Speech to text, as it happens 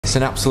It's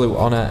an absolute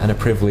honour and a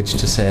privilege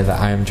to say that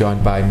I am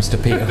joined by Mr.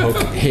 Peter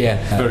Hook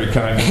here. Very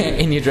kind.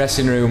 In your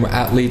dressing room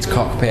at Leeds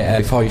Cockpit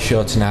before your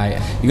show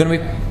tonight. You're going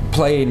to be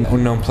playing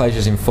Unknown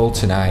Pleasures in full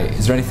tonight.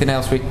 Is there anything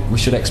else we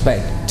should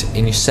expect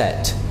in your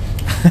set?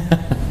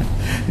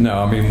 No,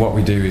 I mean, what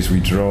we do is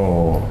we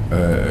draw,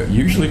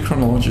 usually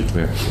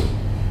chronologically actually,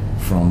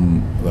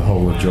 from the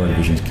whole of Joy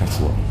Division's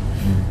catalogue.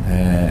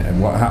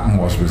 And what happened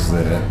was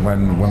that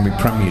when we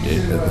premiered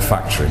it at the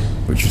factory,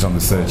 which was on the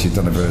 30th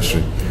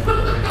anniversary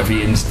of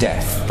Ian's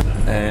death,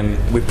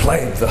 we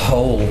played the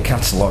whole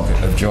catalogue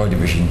of Joy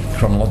Division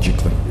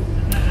chronologically.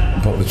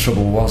 But the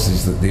trouble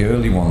is that the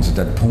early ones are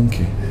dead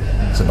punky.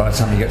 So by the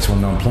time you get to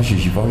Unknown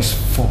Pleasures, your voice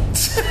fucked.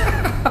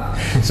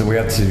 So we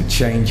had to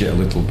change it a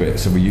little bit,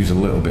 so we use a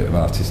little bit of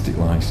artistic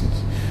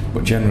license.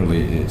 But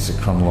generally it's a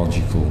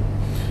chronological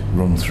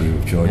run through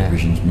of Joy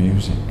Division's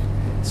music.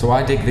 So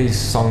I dig these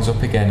songs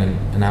up again,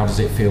 and how does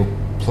it feel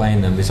playing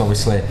them? There's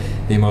obviously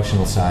the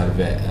emotional side of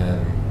it,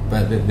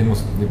 but there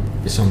must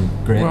be some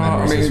great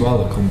memories as well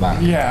that come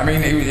back. Yeah, I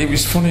mean, it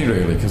was funny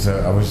really, because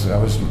I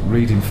was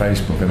reading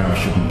Facebook, I know I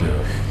shouldn't do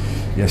it,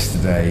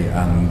 yesterday,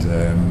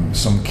 and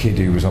some kid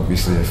who was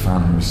obviously a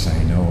fan was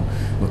saying, "Oh,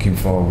 looking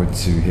forward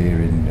to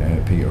hearing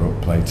Peter Hook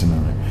play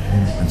tonight."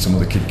 And some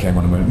other kid came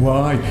on and went,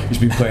 "Why? He's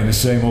been playing the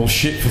same old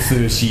shit for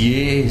 30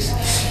 years."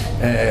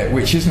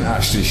 Which isn't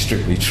actually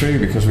strictly true,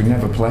 because we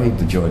never played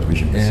the Joy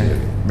Division material.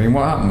 I mean,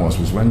 what happened was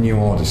when New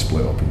Order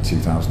split up in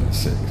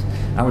 2006,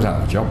 I was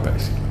out of a job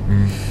basically,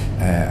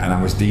 and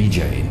I was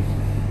DJing,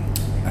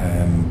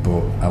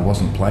 but I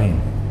wasn't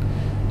playing,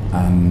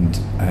 and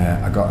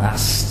I got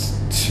asked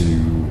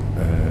to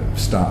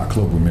start a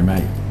club with my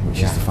mate,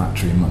 which is the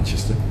Factory in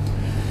Manchester.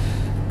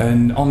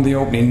 And on the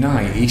opening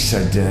night, he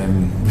said,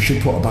 "We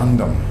should put a band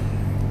on.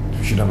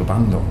 We should have a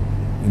band on,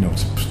 you know,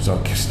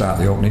 to start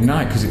the opening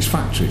night, because it's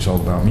Factory. It's all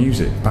about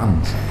music,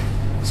 bands."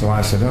 So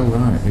I said, "Oh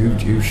right,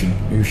 who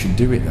should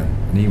do it then?"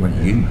 And he went,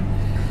 "You."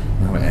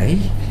 And I went, "Eh?"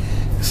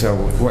 So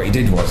what he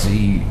did was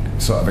he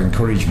sort of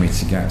encouraged me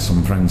to get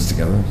some friends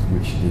together,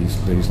 which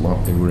these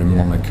lot, they were in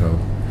Monaco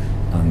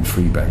and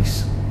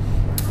Freebase.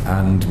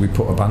 And we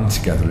put a band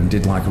together and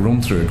did like a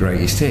run through of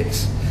greatest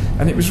hits,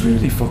 and it was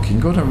really fucking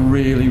good. I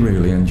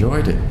really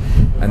enjoyed it.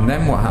 And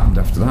then what happened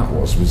after that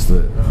was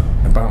that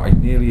about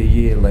nearly a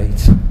year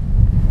later,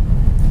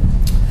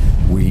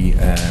 we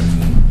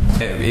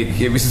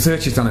it was the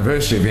 30th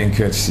anniversary of Ian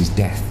Curtis's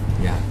death.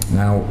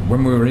 Now,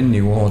 when we were in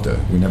New Order,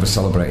 we never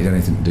celebrated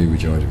anything to do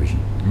with Joy Division,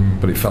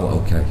 but it felt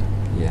okay.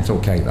 It's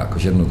okay that,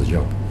 because you had another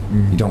job.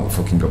 You don't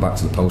fucking go back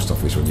to the post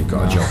office when you've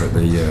got a job at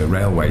the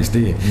railways, do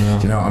you? No.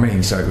 Do you know what I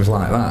mean? So it was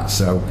like that.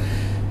 So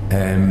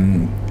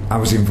I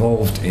was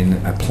involved in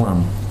a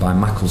plan by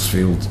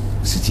Macclesfield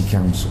City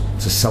Council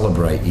to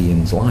celebrate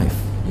Ian's life,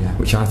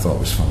 which I thought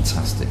was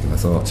fantastic. And I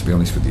thought, to be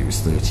honest with you, it was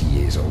 30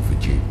 years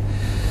overdue.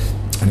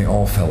 And it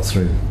all fell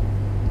through,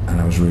 and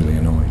I was really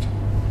annoyed.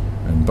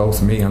 And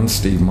both me and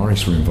Steve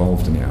Morris were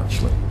involved in it,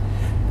 actually.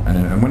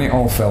 And when it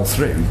all fell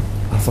through,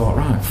 I thought,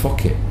 right,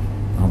 fuck it,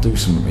 I'll do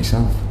something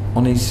myself.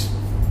 On his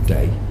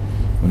day,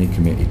 when he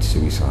committed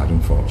suicide,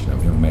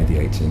 unfortunately, on May the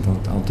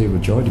 18th, I'll do a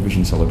Joy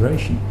Division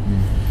celebration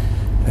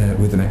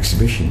with an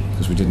exhibition,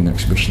 because we did an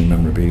exhibition of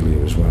memorabilia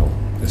as well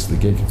as the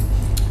gig.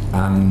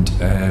 And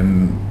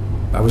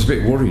I was a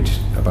bit worried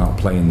about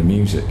playing the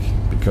music,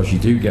 because you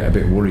do get a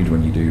bit worried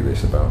when you do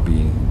this about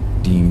being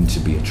deemed to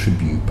be a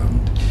tribute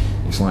band.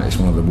 It's like it's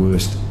one of the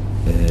worst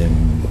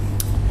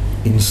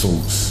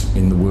insults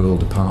in the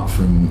world, apart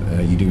from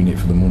you doing it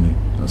for the money.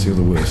 That's the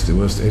other worst. The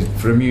worst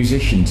for a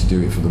musician to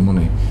do it for the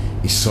money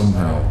is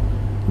somehow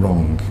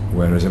wrong,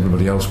 whereas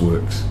everybody else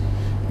works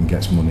and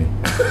gets money.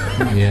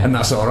 And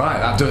that's all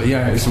right.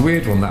 It's a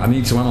weird one. That I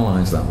need to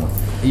analyse that one.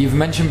 You've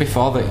mentioned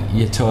before that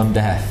you're tone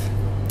deaf.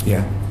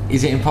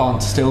 Is it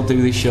important to still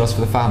do these shows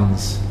for the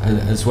fans,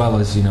 as well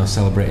as, you know,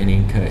 celebrating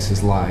Ian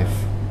Curtis's life?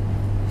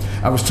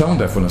 I was tone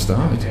deaf when I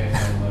started.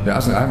 I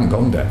haven't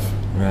gone deaf.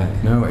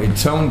 Right. No,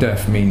 tone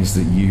deaf means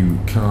that you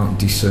can't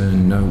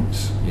discern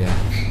notes.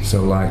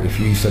 So like, if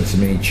you said to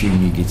me,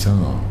 "Tune your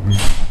guitar," I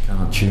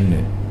can't tune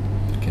it,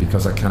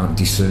 because I can't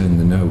discern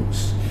the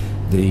notes.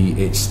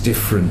 It's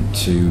different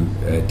to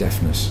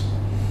deafness.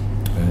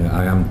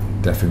 I am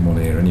deaf in one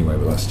ear anyway,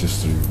 but that's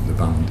just through the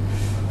band.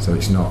 So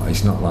it's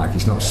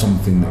not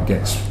something that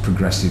gets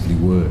progressively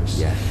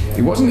worse.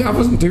 I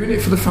wasn't doing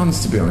it for the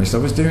fans, to be honest. I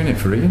was doing it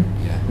for Ian.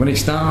 When it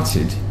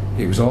started,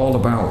 it was all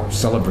about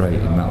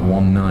celebrating that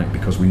one night,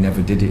 because we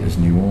never did it as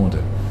New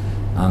Order.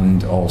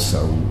 And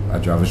also, I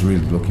was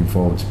really looking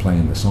forward to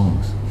playing the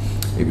songs.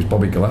 It was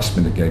Bobby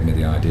Gillespie that gave me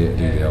the idea to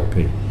do the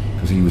LP,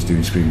 because he was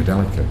doing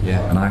Screamadelica.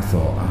 And I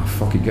thought,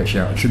 fuck it, gets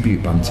you out of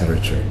tribute band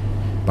territory.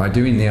 By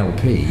doing the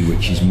LP,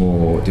 which is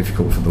more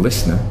difficult for the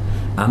listener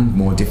and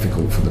more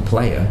difficult for the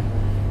player,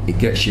 it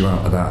gets you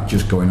out of that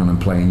just going on and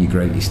playing your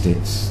greatest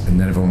hits, and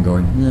then everyone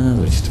going, "No,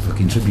 they're just a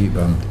fucking tribute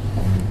band."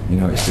 You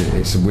know,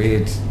 it's a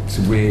weird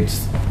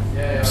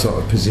sort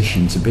of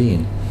position to be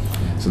in.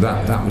 So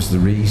that was the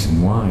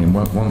reason why. And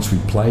once we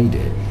played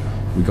it,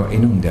 we got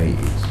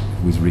inundated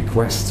with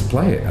requests to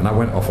play it, and I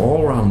went off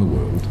all around the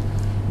world.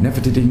 Never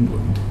did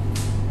England,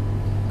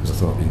 because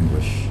I thought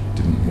English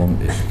didn't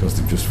want it because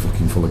they're just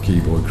fucking full of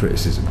keyboard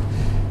criticism.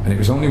 And it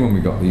was only when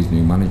we got these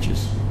new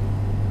managers,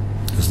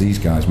 because these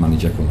guys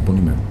manage Echo and the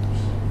Bunnymen,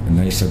 and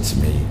they said to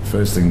me,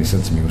 first thing they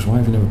said to me was, why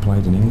have you never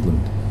played in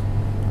England?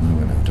 And I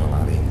went, no, I don't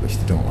like the English,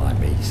 they don't like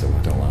me, so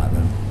I don't like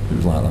them. It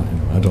was like that, you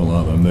know, I don't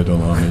like them, they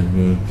don't like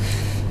me.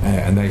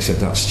 And they said,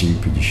 that's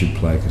stupid, you should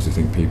play because they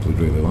think people would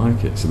really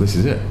like it. So this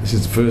is it. This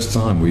is the first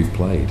time we've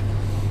played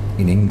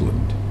in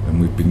England,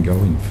 and we've been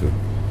going for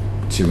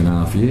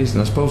 2.5 years,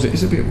 and I suppose it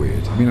is a bit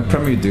weird. I mean, I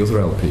premiered the other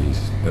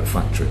LPs at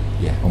Factory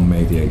on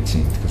May the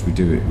 18th, because we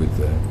do it with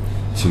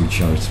two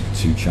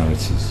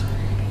charities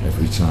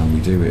every time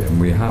we do it,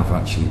 and we have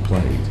actually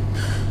played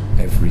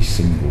every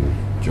single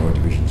Joy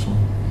Division song,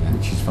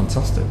 which is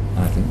fantastic,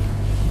 I think.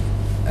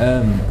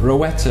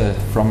 Rowetta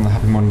from the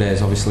Happy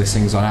Mondays obviously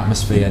sings on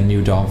Atmosphere,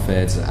 New Dawn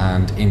Fades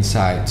and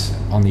Insight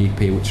on the EP,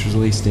 which was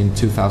released in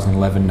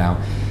 2011 now.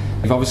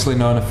 You've obviously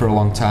known her for a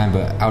long time,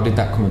 but how did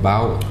that come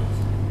about?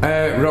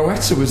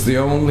 Rowetta was the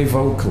only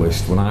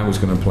vocalist when I was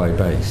going to play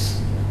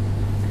bass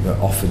that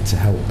offered to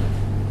help.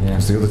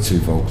 Because the other two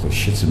vocalists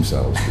shit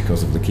themselves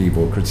because of the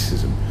keyboard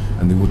criticism,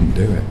 and they wouldn't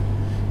do it.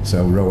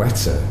 So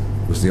Rowetta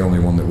was the only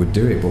one that would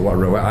do it. But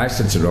I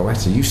said to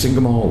Rowetta, you sing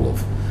them all,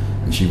 love.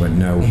 And she went,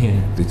 no,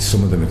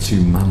 some of them are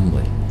too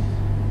manly.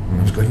 And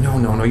I was going,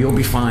 no, you'll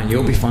be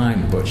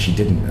fine. But she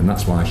didn't, and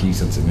that's why she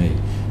said to me,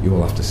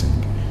 you'll have to sing,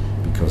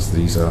 because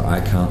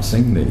I can't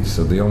sing these.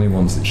 So the only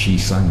ones that she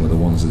sang were the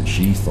ones that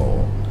she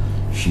thought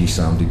she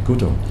sounded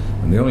good on.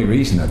 And the only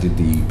reason I did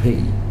the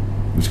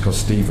EP was because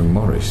Stephen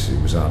Morris, who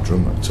was our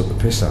drummer, took the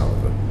piss out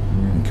of her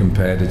and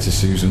compared her to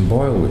Susan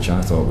Boyle, which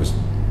I thought was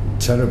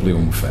terribly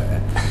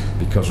unfair,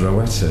 because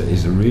Rowetta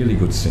is a really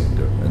good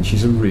singer and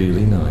she's a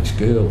really nice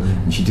girl,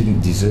 and she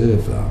didn't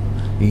deserve that.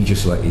 He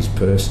just let his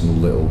personal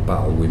little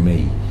battle with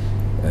me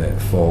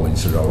fall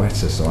into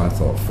Rowetta, so I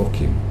thought, fuck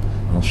him,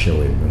 I'll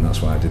show him, and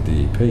that's why I did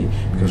the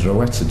EP, because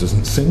Rowetta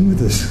doesn't sing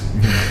with us.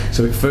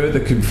 So it further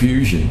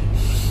confusion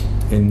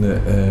in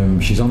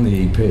that she's on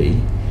the EP,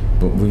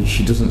 but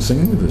she doesn't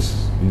sing with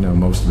us, you know,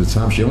 most of the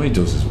time. She only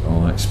does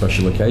on like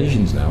special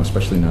occasions now,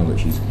 especially now that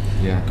she's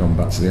gone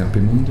back to the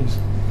Happy Mondays.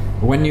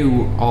 When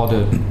you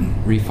ordered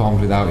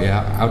Reformed Without You,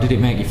 how did it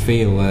make you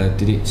feel?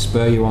 Did it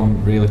spur you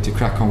on really to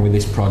crack on with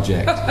this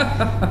project?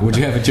 Would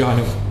you ever join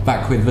up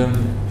back with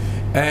them?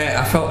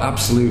 I felt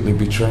absolutely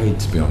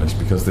betrayed, to be honest,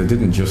 because they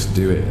didn't just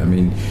do it. I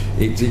mean,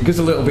 it goes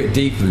a little bit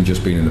deeper than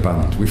just being in the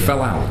band. We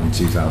fell out in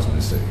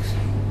 2006,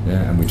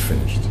 and we'd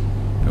finished,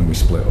 and we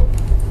split up,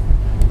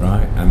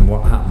 right? And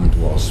what happened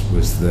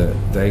was that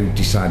they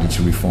decided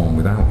to reform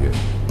without you,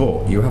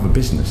 but you have a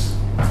business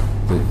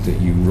that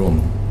you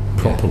run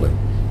properly,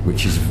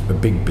 which is a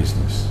big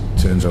business,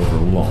 turns over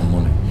a lot of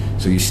money.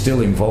 So you're still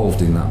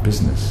involved in that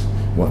business.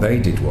 What they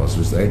did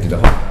was they did a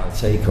whole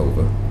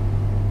takeover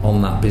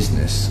on that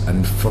business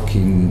and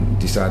fucking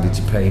decided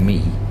to pay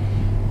me.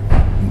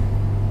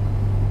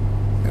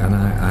 And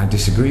I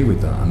disagree with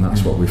that, and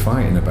that's what we're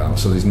fighting about.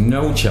 So there's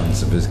no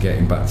chance of us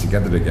getting back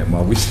together again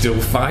while we're still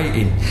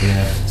fighting.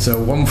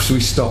 So once we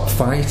stop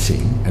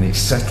fighting and it's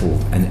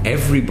settled and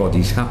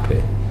everybody's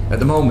happy, at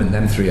the moment,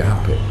 them three are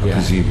happy, I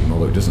presume,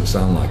 although it doesn't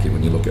sound like it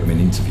when you look at them in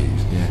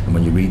interviews. And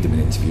when you read them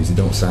in interviews, they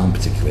don't sound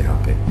particularly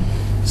happy.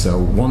 So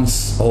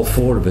once all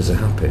four of us are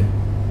happy,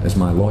 as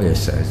my lawyer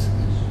says,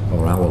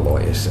 or our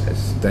lawyer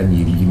says, then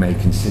you may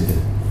consider.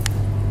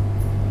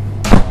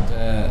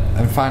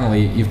 And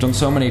finally, you've done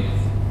so many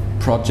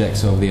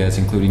projects over the years,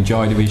 including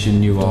Joy Division,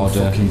 New Order,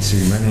 fucking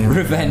too many.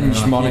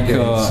 Revenge,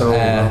 Monaco,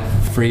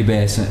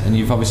 Freebase, and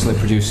you've obviously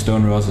produced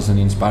Stone Roses and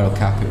Inspiral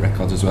Carpet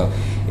records as well.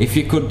 If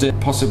you could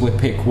possibly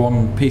pick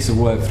one piece of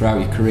work throughout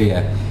your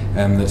career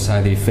that's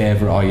either your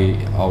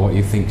favourite or what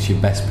you think's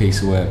your best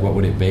piece of work, what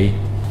would it be?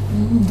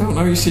 I don't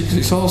know, you see, because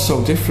it's all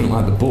so different.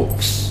 Like the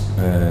books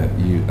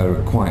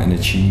are quite an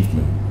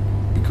achievement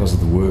because of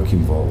the work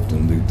involved,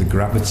 and the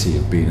gravity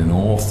of being an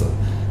author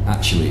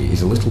actually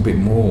is a little bit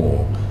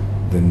more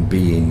than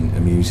being a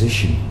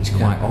musician. It's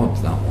quite odd,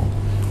 that one.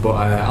 But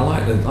I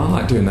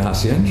like doing the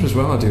Hacienda as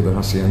well. I do the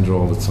Hacienda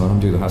all the time,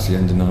 do the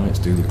Hacienda nights,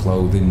 do the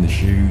clothing, the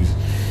shoes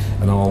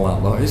and all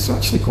that lot. It's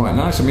actually quite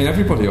nice. I mean,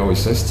 everybody always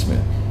says to me,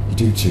 you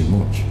do too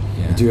much.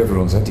 You do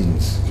everyone's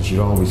headings because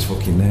you're always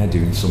fucking there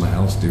doing something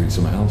else.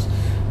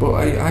 But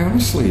I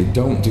honestly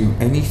don't do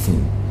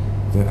anything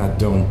that I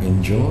don't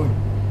enjoy.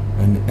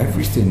 And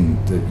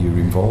everything that you're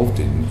involved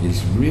in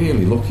is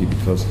really lucky,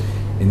 because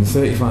in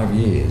 35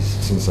 years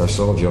since I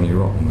saw Johnny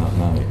Rotten that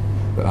night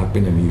that I've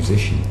been a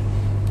musician,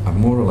 I've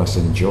more or less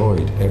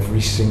enjoyed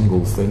every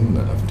single thing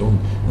that I've done,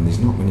 and there's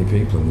not many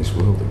people in this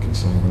world that can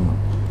say that.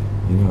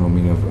 You know, I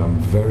mean, I'm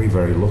very,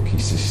 very lucky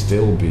to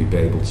still be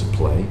able to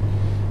play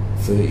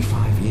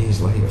 35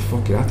 years later.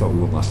 Fuck it, I thought we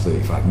wouldn't last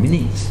 35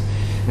 minutes.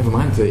 Never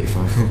mind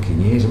 35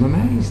 fucking years, I'm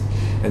amazed.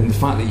 And the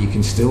fact that you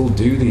can still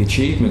do the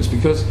achievements,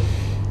 because,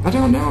 I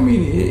don't know, I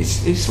mean,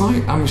 it's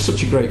like I'm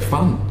such a great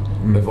fan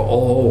of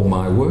all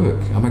my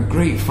work. I'm a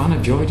great fan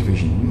of Joy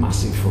Division,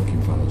 massive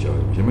fucking fan of Joy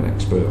Division. I'm an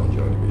expert on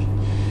Joy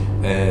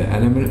Division.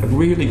 And I'm a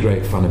really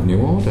great fan of New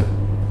Order.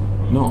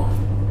 Not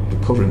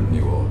the current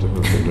New Order,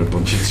 I think they're a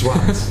bunch of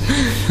twats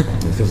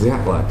because they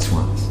act like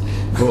twats.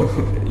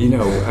 But you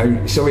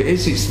know, so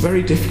it's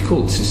very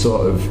difficult to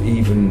sort of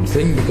even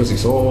think because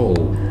it's all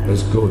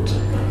as good.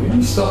 When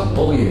you start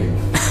bullying,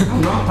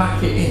 I'm not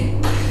back it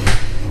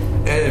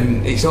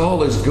in. It's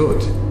all as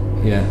good,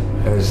 yeah,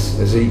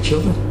 as each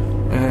other.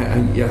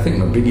 And yeah, I think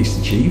my biggest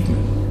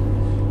achievement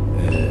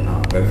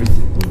out of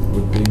everything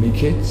would be my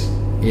kids.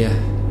 Yeah,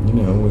 you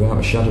know, without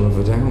a shadow of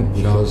a doubt.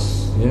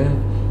 Because yeah,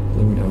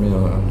 I mean,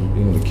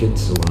 you know, the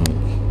kids are like.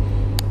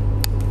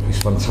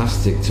 It's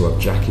fantastic to have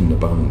Jack in the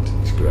band.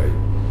 It's great.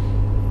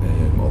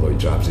 Although he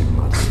drives him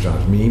mad, he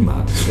drives me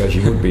mad, as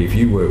you would be if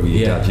you were with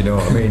your dad, you know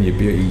what I mean? You'd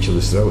be at each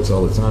other's throats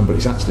all the time, but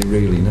it's actually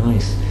really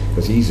nice,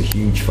 because he's a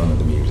huge fan of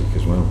the music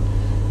as well.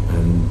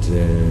 And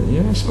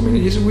yes, I mean,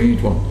 it is a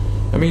weird one.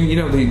 I mean, you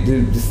know,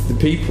 the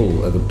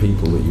people are the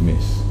people that you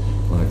miss,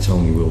 like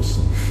Tony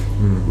Wilson,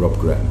 Rob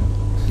Gretton,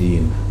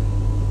 Ian,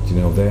 you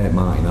know, they're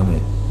Martin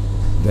Hannett.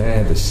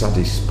 They're the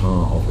saddest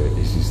part of it,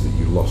 is that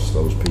you lost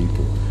those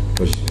people,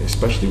 because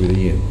especially with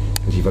Ian,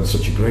 because you've had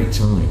such a great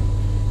time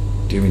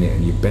doing it,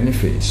 and you've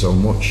benefited so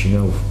much, you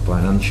know,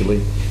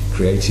 financially,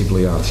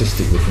 creatively,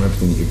 artistically, from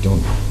everything that you've done.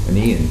 And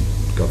Ian,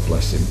 God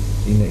bless him,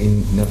 he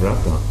never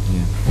had that.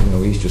 Yeah. You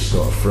know, he's just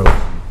sort of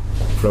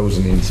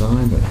frozen in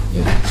time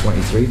at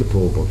 23, the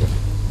poor bugger.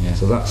 Yeah.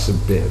 So that's a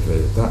bit of a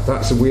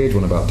that's a weird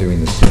one about doing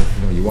this stuff.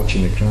 You know, you're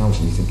watching the crowds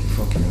and you're thinking,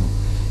 fucking hell,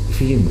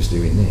 if Ian was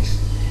doing this,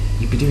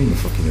 he'd be doing the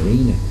fucking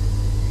arena.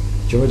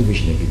 Joy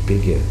Division would be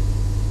bigger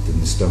than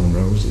the Stone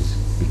Roses,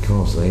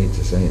 because they hate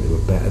to say it, they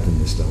were better than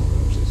the Stone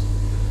Roses.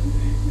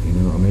 You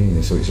know what I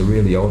mean? So it's a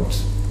really odd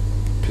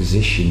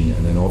position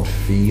and an odd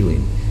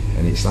feeling,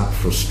 and it's that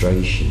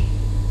frustration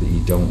that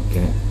you don't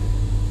get.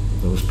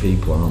 Those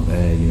people aren't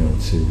there, you know,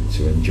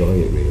 to enjoy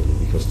it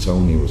really, because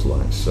Tony was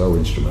like so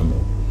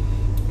instrumental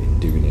in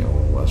doing it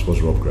all, as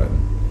was Rob Gretton,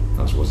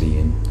 as was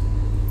Ian,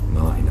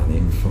 Martin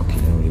Hannett, fucking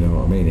hell, you know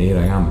what I mean? Here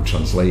I am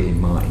translating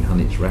Martin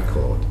Hannett's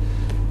record,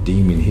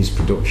 deeming his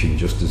production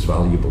just as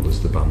valuable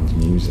as the band's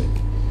music,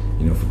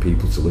 you know, for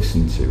people to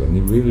listen to, and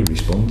they're really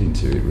responding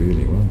to it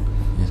really well.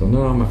 Yeah. So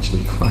no, I'm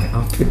actually quite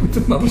happy with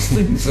the other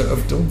things that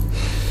I've done.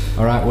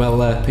 All right,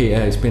 well,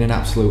 Peter, it's been an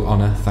absolute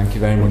honour. Thank you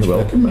very much. You're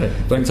welcome, mate.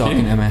 Thank you for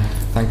talking to me.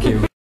 Thank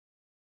you.